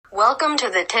Welcome to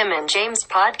the Tim and James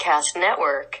Podcast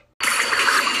Network.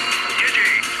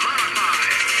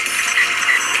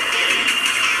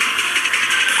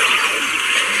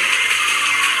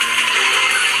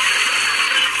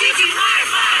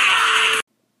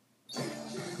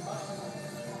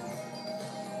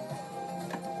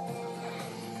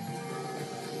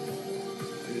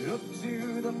 Look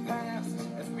to the past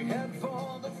as we head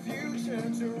for the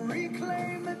future to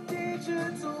reclaim the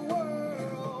digital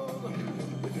world.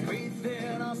 With faith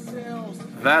in ourselves.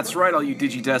 That's right, all you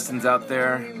Digidestins out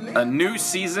there. A new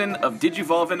season of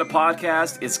Digivolve into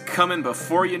Podcast is coming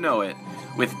before you know it,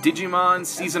 with Digimon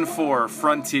Season 4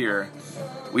 Frontier.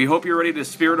 We hope you're ready to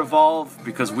spirit evolve,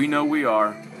 because we know we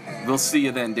are. We'll see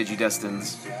you then,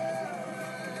 Digidestins.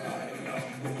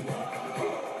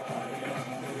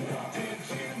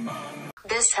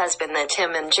 This has been the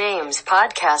Tim and James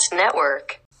Podcast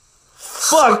Network.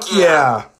 Fuck yeah!